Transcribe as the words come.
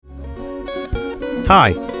Hi,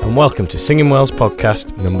 and welcome to Singing Wells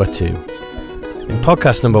podcast number 2. In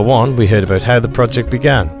podcast number 1, we heard about how the project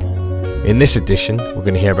began. In this edition, we're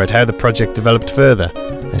going to hear about how the project developed further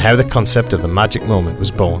and how the concept of the magic moment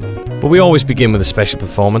was born. But we always begin with a special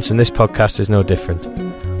performance, and this podcast is no different.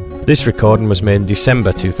 This recording was made in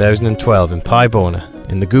December 2012 in Paibona,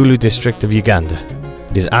 in the Gulu district of Uganda.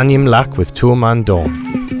 It is Anyim Lak with Tuoman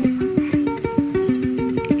Dawn.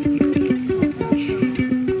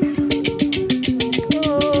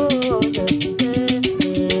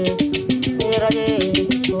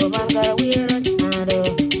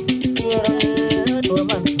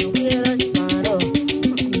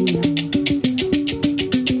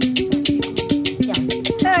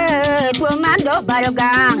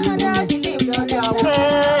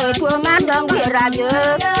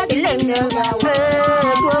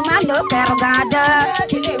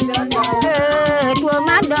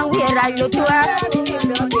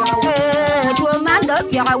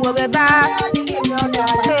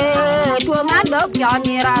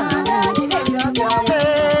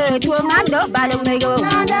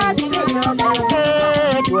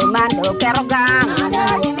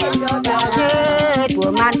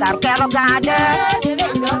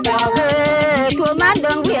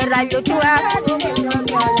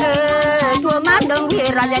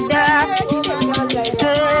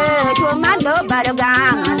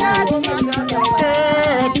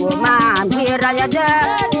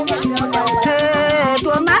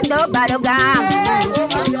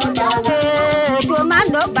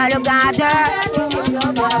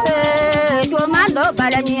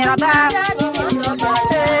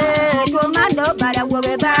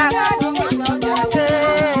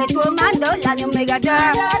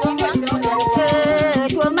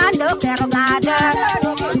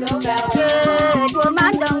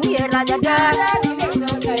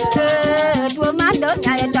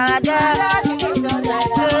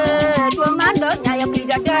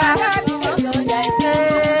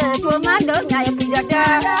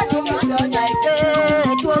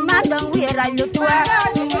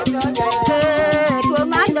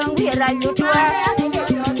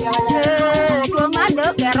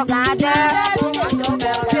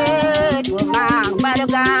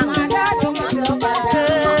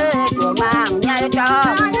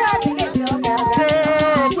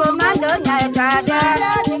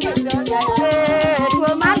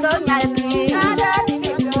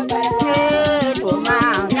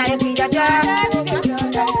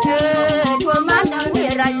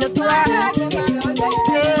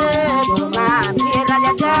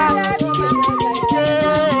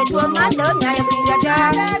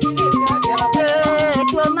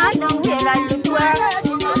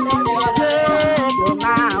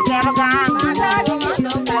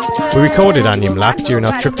 We recorded Anyim Lak during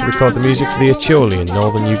our trip to record the music for the Acholi in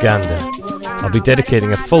northern Uganda. I'll be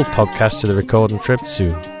dedicating a full podcast to the recording trip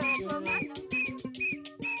soon.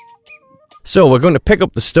 So we're going to pick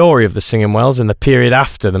up the story of the Singing Wells in the period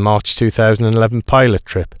after the March 2011 pilot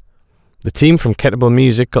trip. The team from Ketable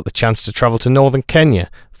Music got the chance to travel to northern Kenya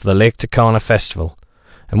for the Lake Turkana Festival,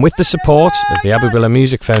 and with the support of the Abubila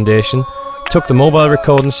Music Foundation, took the mobile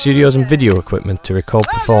recording studios and video equipment to record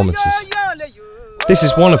performances. This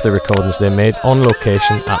is one of the recordings they made on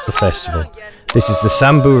location at the festival. This is the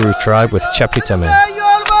Samburu tribe with Chapitame.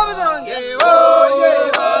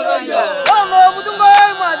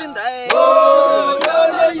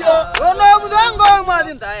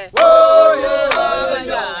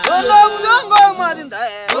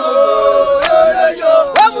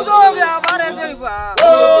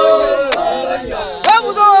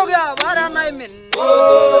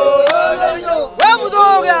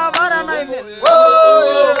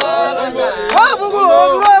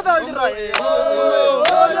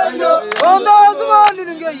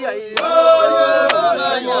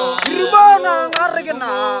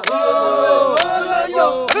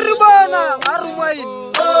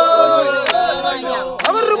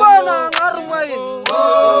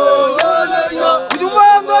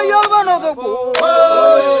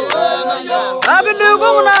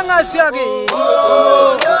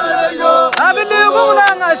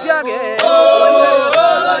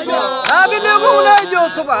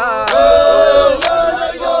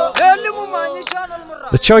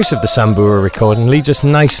 The choice of the Samburu recording leads us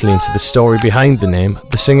nicely into the story behind the name,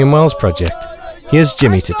 the Singing Wells Project. Here's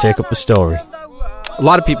Jimmy to take up the story. A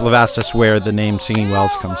lot of people have asked us where the name Singing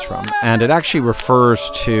Wells comes from, and it actually refers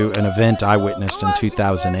to an event I witnessed in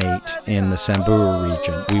 2008 in the Samburu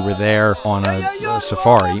region. We were there on a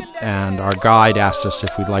safari, and our guide asked us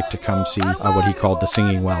if we'd like to come see what he called the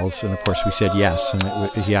Singing Wells, and of course we said yes, and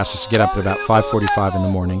he asked us to get up at about 5:45 in the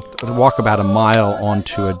morning, to walk about a mile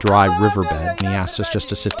onto a dry riverbed, and he asked us just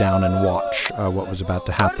to sit down and watch what was about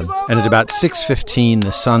to happen. And at about 6:15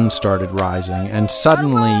 the sun started rising, and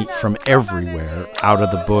suddenly from everywhere out of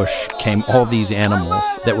the bush came all these animals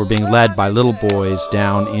that were being led by little boys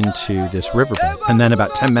down into this riverbed. And then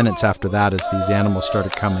about 10 minutes after that, as these animals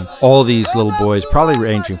started coming, all these little boys, probably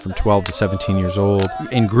ranging from 12 to 17 years old,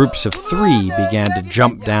 in groups of 3 began to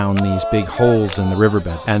jump down these big holes in the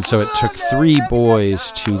riverbed. And so it took 3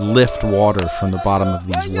 boys to lift water from the bottom of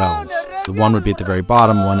these wells. The one would be at the very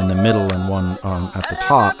bottom, one in the middle, and one at the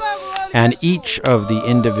top. And each of the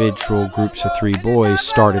individual groups of 3 boys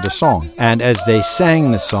started a song. And as they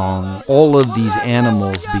sang the song, all of these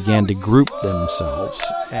animals began to group themselves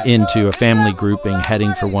into a family grouping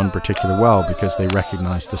heading for one particular well because they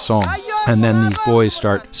recognized the song. And then these boys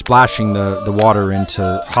start splashing the water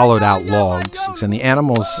into hollowed out logs. And the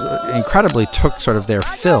animals incredibly took sort of their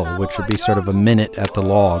fill, which would be sort of a minute at the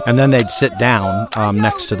log. And then they'd sit down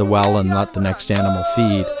next to the well and let the next animal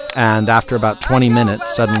feed. And after about 20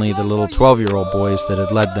 minutes, suddenly the little 12-year-old boys that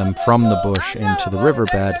had led them from the bush into the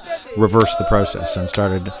riverbed reversed the process and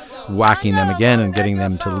started whacking them again and getting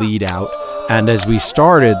them to lead out. And as we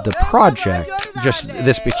started the project, just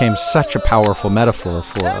this became such a powerful metaphor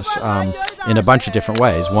for us in a bunch of different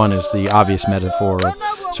ways. One is the obvious metaphor of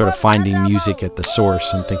sort of finding music at the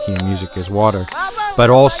source and thinking of music as water, but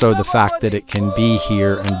also the fact that it can be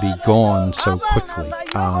here and be gone so quickly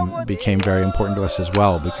became very important to us as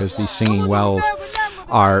well, because these singing wells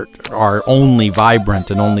are only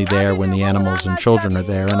vibrant and only there when the animals and children are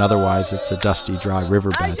there, and otherwise it's a dusty, dry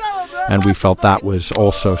riverbed. And we felt that was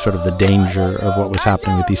also sort of the danger of what was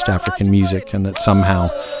happening with East African music, and that somehow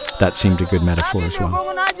that seemed a good metaphor as well.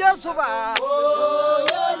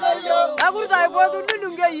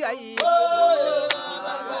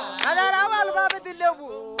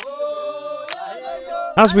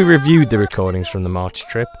 As we reviewed the recordings from the March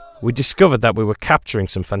trip, we discovered that we were capturing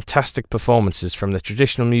some fantastic performances from the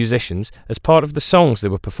traditional musicians as part of the songs they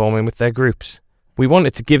were performing with their groups. We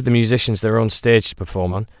wanted to give the musicians their own stage to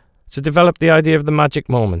perform on, to develop the idea of the magic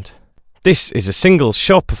moment. This is a single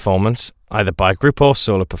short performance, either by a group or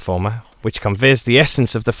solo performer, which conveys the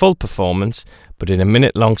essence of the full performance, but in a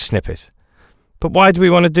minute-long snippet. But why do we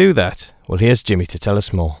want to do that? Well, here's Jimmy to tell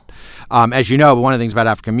us more. As you know, one of the things about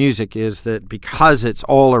African music is that because it's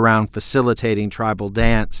all around facilitating tribal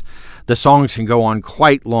dance, the songs can go on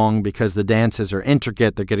quite long because the dances are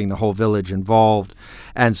intricate. They're getting the whole village involved.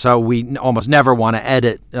 And so we almost never want to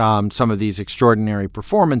edit some of these extraordinary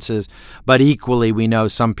performances. But equally, we know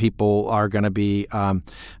some people are going to be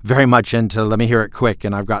very much into, let me hear it quick,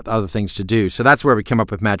 and I've got other things to do. So that's where we came up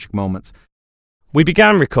with Magic Moments. We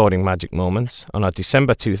began recording Magic Moments on our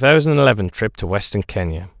December 2011 trip to Western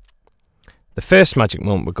Kenya. The first magic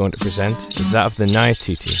moment we're going to present is that of the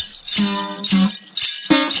Nyaititi.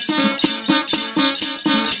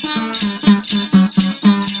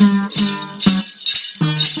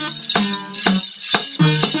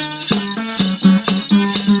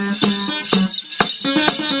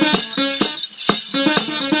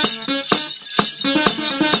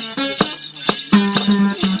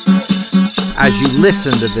 As you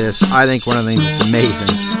listen to this, I think one of the things that's amazing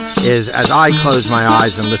is as I close my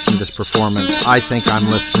eyes and listen to this performance, I think I'm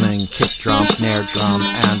listening kick drum, snare drum,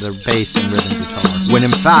 and a bass and rhythm guitar. When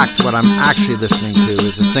in fact, what I'm actually listening to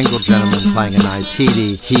is a single gentleman playing a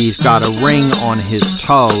Nyaititi. He's got a ring on his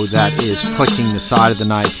toe that is clicking the side of the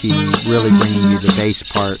Nyaititi, really bringing you the bass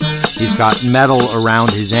part. He's got metal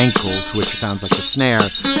around his ankles, which sounds like a snare,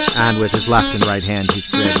 and with his left and right hand, he's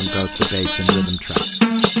creating both the bass and rhythm track.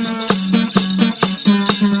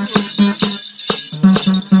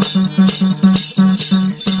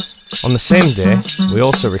 On the same day, we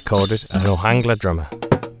also recorded an Ohangla drummer.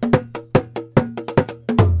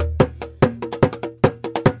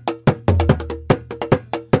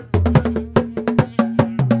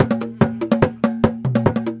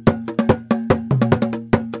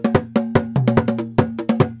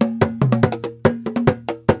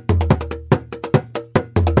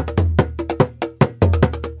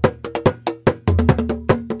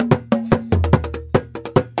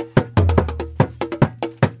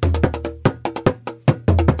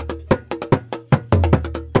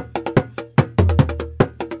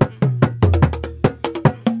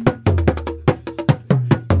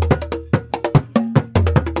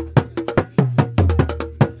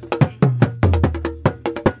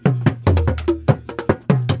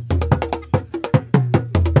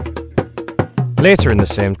 Later in the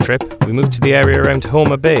same trip, we moved to the area around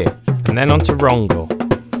Homa Bay, and then on to Rongo.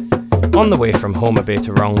 On the way from Homa Bay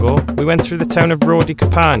to Rongo, we went through the town of Rodi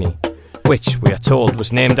Kapani, which, we are told,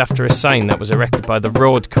 was named after a sign that was erected by the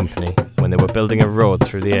road company when they were building a road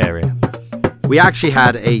through the area. We actually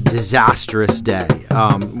had a disastrous day.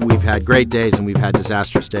 We've had great days and we've had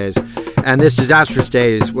disastrous days. And this disastrous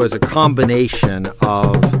day was a combination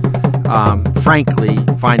of, frankly,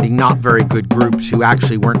 finding not very good groups who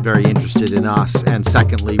actually weren't very interested in us. And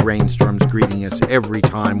secondly, rainstorms greeting us every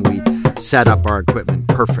time we set up our equipment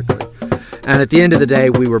perfectly. And at the end of the day,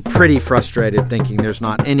 we were pretty frustrated, thinking there's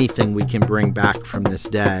not anything we can bring back from this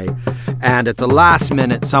day. And at the last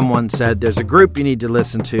minute, someone said, there's a group you need to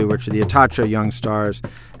listen to, which are the Atacho Young Stars,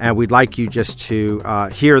 and we'd like you just to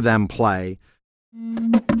hear them play.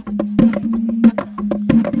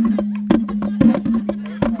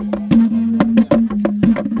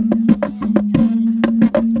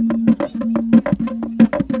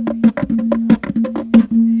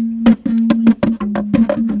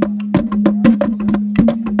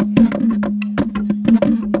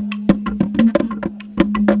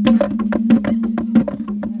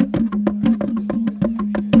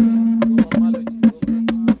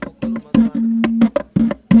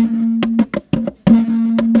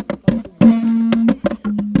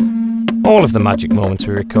 All of the magic moments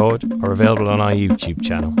we record are available on our YouTube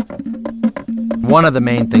channel. One of the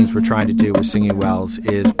main things we're trying to do with Singing Wells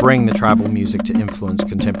is bring the tribal music to influence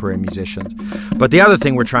contemporary musicians. But the other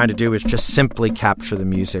thing we're trying to do is just simply capture the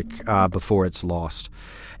music before it's lost.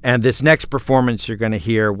 And this next performance you're going to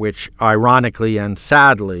hear, which ironically and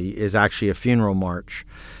sadly is actually a funeral march,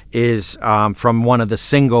 is from one of the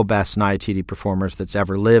single best Nayatiti performers that's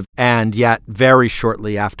ever lived. And yet, very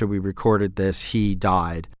shortly after we recorded this, he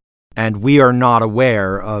died. And we are not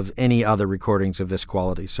aware of any other recordings of this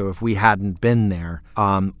quality. So if we hadn't been there,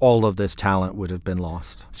 all of this talent would have been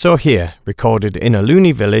lost. So here, recorded in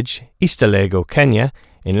Aluni village, East Alego, Kenya,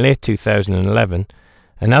 in late 2011,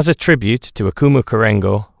 and as a tribute to Akumu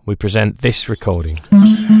Karengo, we present this recording.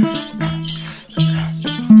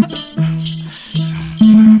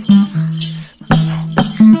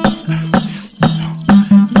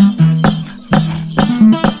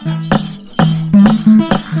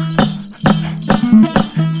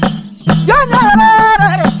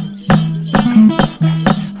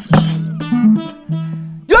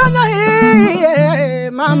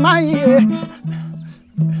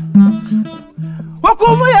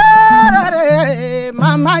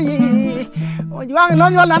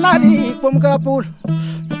 La nadi pom karapul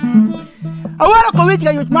awara ko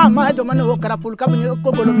witga yut mama do man wo karapul ka bunyo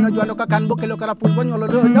ko bolom no jwando ka kan bokelo karapul bonyo lo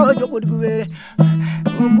no jogo duwe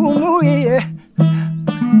bumu ye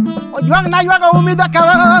o jwang na ywaga umida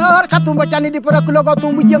ka katumbo chani di parakulo ko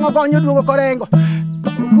tumbu jengo ko nyodu ko rengo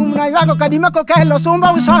bumu na ywaga kadima ko kelo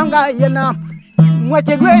sumba usanga yena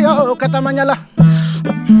mwache gweyo katamanyala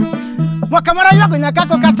wakamara ywaga nyaka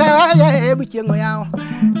ko kata ye buchengo yao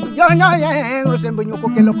yo ye usembo nyoko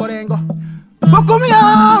kelo korengo bokumyo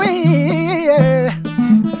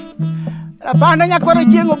la banda nya kore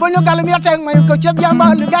chingo bonyo galmi ateng mayu ko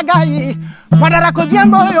chediamba ligagai madara ko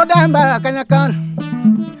diambo yo damba kanyakan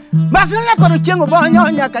basna nya kore chingo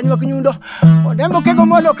bonyo nya kanyo kunyundo odembo kego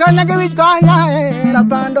molo kanya ge wit kanya la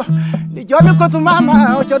bando di jomi ko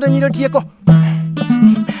tumama o chodo nyido tieko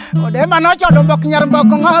odemba no chodo mbok nyar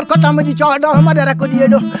mbok ngor ko tamdi chodo madara ko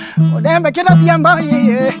diedo odemba kida diambo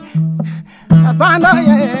ye bando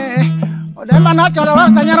ye odemba no chodo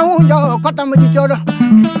wasa nyar unjo ko tamdi chodo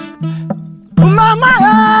mama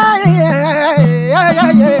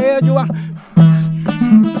ye juwa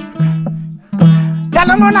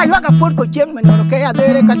dala mo na yaga pot ko cheng men no ke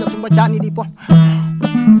adere ka tumbo chani dipo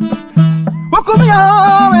wokumyo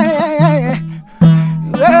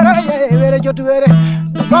were jotu were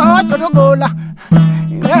ko chodo gola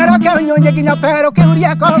era ke nyonje ginya pero ke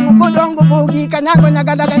uria ko ko dongo bugi kanyango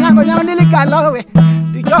nyagada kanyango nyano nilikalowe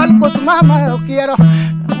di jol ko mama quiero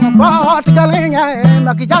pot galenga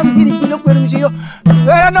makijam diri kilo kwermisiyo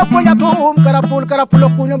era no ponya tum karapul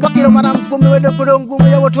kunyo bakiro manam kum wedo podongu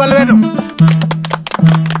me wotu alwedo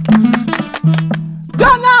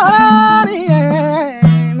gana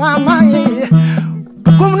mama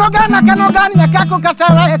kum no gana kano ganya kako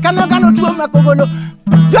kasawa kano gano tuoma kogolo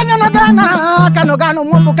Yonya no gana kano gano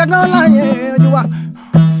mumbu kanola ye juwa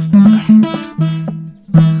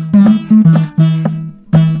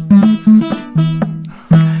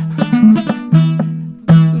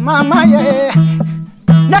mama ye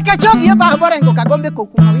nyaka chogi ye ba borengo kagombe ko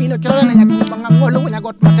kuma wino choro na nyaku ngangolo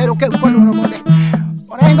nyagot matero ke ko no monde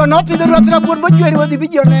orengo no pidero tra por bo jweri wodi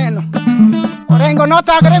bijo neno orengo no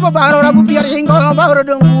tagre bo baro rabu pier hingo baro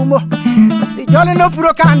dongumo di Yole no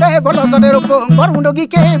puro kande bolo to dero po borundo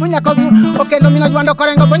gike bunya ko oke no mina jwando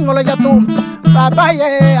korengo bongo le jatum baba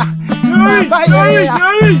ye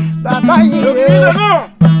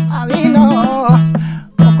avino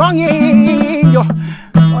kongi yo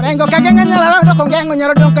orengo kagenga nyala do kongengo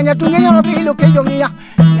nyala do kanya tunye nyala bilu ke jongiya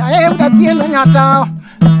ya e uda tielo nyata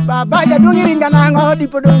baba ya dungi ringa nango di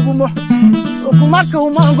podongumo okumarko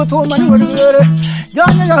umango to mani wore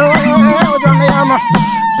jonga yo jonga yama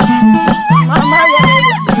mama ya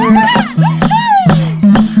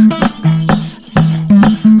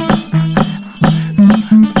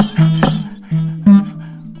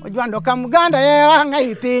Ojwando kamuganda ye wanga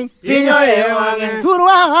ipin Pinyo ye wange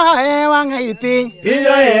Turwa ye wanga ipin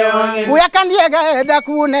Pinyo ye wange Uya kandiega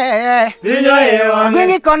dakune Pinyo ye wange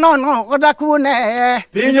Wingi konono dakune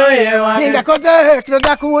Pinyo ye wange Ninga kote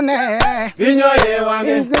dakune Pinyo ye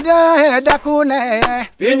wange Ninga dakune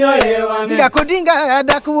Pinyo ye wange Ninga kodinga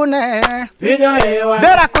dakune Pinyo ye wange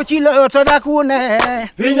Bera kochilo to dakune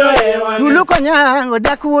Pinyo ye wange Luluko nyango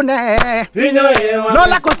dakune Pinyo ye wange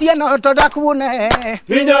Lola kotieno to dakune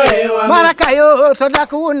Pinyo ye wange Marakayo to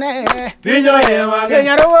dakune Pinyo ye wange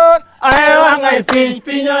Nyarwo Aye wange ipin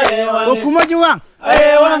Pinyo ye wange Okumojuwa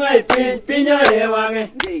Aye wange ipin Pinyo ye wange.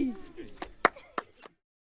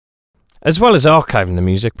 As well as archiving the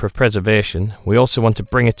music for preservation, we also want to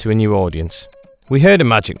bring it to a new audience. We heard a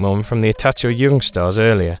magic moment from the Itacho Youngstars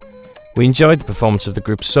earlier. We enjoyed the performance of the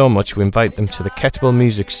group so much we invite them to the Kettlebell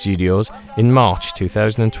Music Studios in March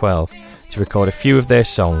 2012 to record a few of their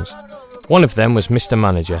songs. One of them was Mr.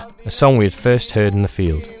 Manager, a song we had first heard in the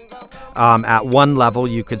field. At one level,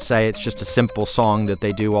 you could say it's just a simple song that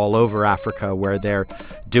they do all over Africa where they're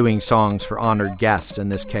doing songs for honored guests. In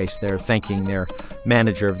this case, they're thanking their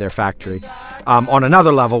manager of their factory. On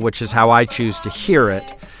another level, which is how I choose to hear it,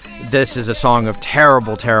 this is a song of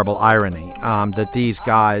terrible, terrible irony, that these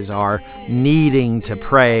guys are needing to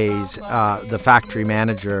praise the factory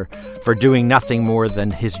manager for doing nothing more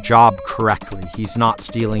than his job correctly. He's not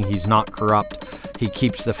stealing, he's not corrupt, he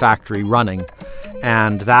keeps the factory running.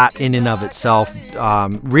 And that in and of itself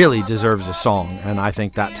really deserves a song. And I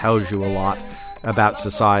think that tells you a lot about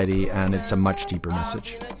society, and it's a much deeper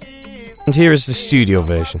message. And here is the studio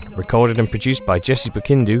version, recorded and produced by Jesse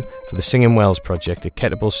Bukindu for the Singing Wells project at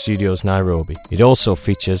Kettlebell Studios, Nairobi. It also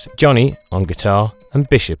features Johnny on guitar and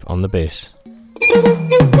Bishop on the bass.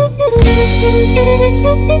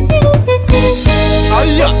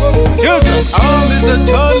 Joseph, Mr.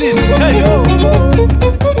 Charlie's, hey yo.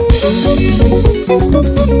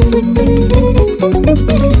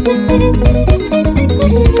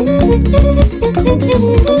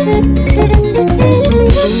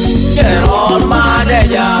 Get on my day,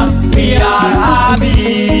 we are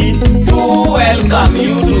happy to welcome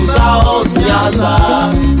you to South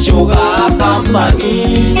Nyanza Sugar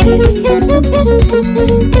Company.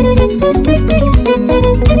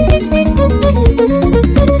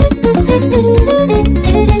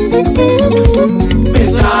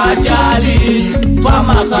 Mr. Charlie's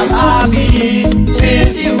Farmers and Agri,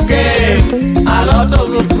 since you came, a lot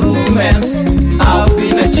of improvements have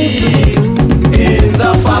been achieved in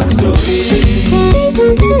the factory.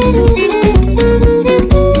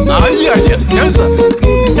 Yes, sir.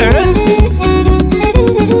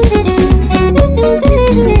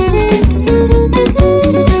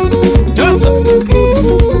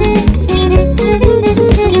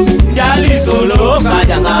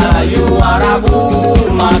 You are a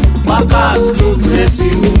good man, Marcus will bless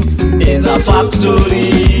you in the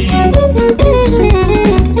factory.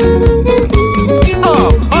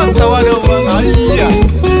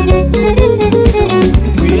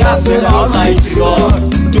 We ask the Almighty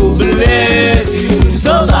God to bless you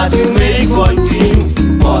so that you may continue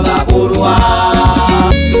for the good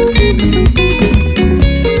work.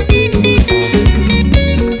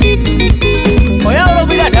 Oya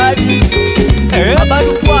Robina Daddy,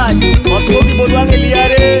 Abadu Kwani, Otogi Bodwange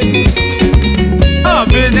Liare.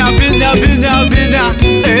 Binya,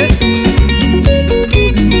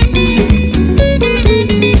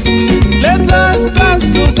 Let us dance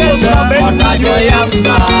together. What are your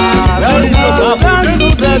youngsters? Let us dance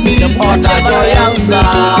together. What are your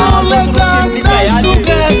youngsters? Let us dance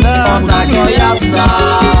together. What are your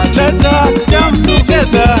youngsters? let us jump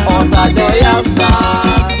together. What are your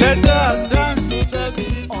youngsters? Let us dance to the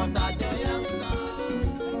beat. What are your youngsters?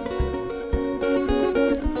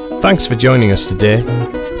 Thanks for joining us today.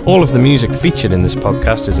 All of the music featured in this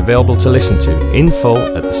podcast is available to listen to in full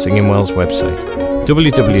at the Singing Wells website,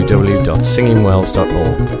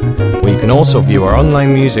 www.singingwells.org, where you can also view our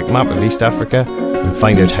online music map of East Africa and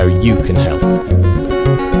find out how you can help.